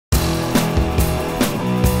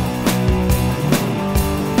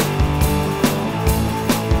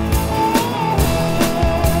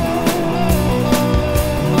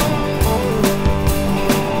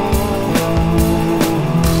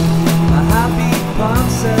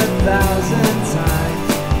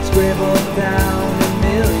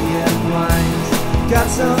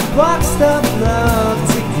boxed up love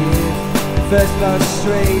to give. First bus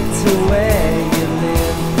straight to where you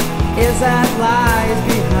live. Is that lies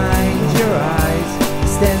behind your eyes?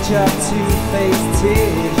 Stench of two-faced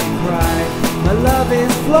tears you cry. My love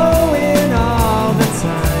is flowing all the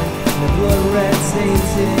time, the blood-red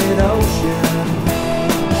tainted ocean.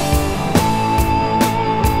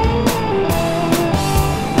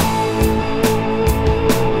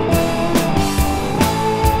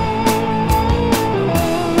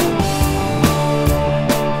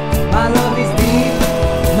 My love is deep,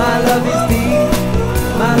 my love is deep,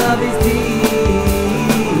 my love is deep.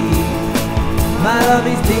 My love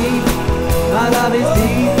is deep, my love is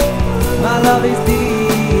deep, my love is deep.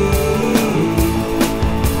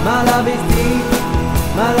 My love is deep,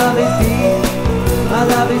 my love is deep, my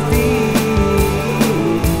love is deep.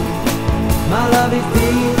 My love is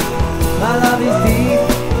deep, my love is deep,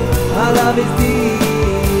 my love is deep.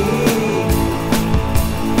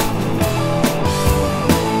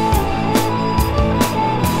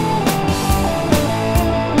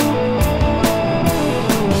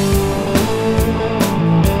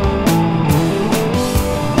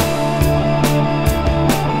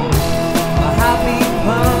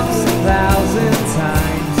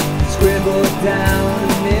 Down a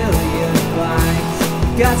million lines.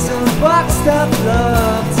 Got some boxed up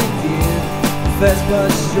love to give. First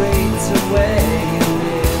bus straight to where you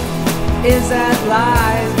live. Is that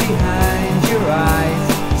lies behind your eyes?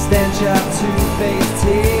 Stench of two-faced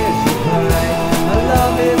tears you cry. My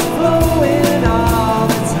love is flowing